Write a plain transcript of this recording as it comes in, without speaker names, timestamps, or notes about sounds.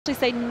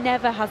Say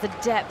never has a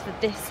depth of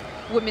this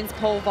women's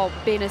pole vault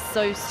been as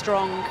so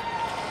strong.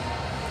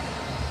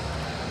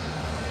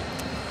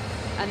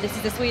 And this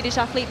is the Swedish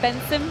athlete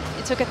Bengtsson.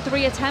 It took her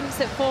 3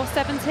 attempts at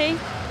 470,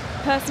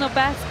 personal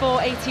best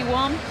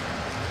 481.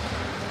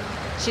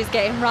 She's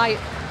getting right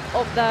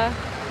up there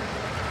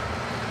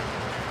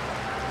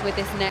with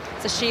this neck.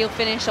 It's a shield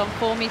finish on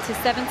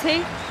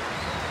 4m70.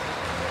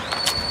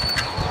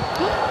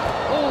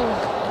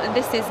 Oh, and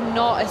this is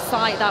not a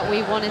sight that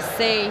we want to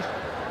see.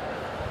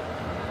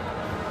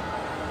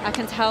 I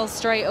can tell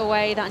straight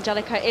away that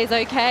Angelica is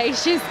okay.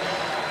 She's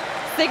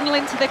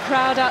signaling to the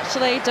crowd,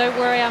 actually, don't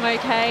worry, I'm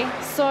okay.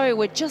 So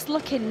we're just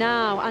looking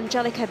now,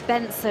 Angelica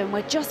Bengtsson,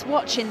 we're just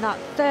watching that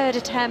 3rd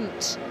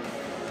attempt.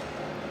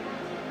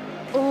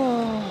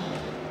 Oh,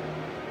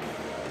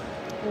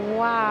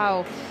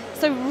 wow.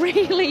 So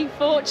really,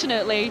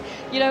 fortunately,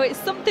 you know, it's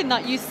something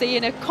that you see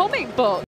in a comic book.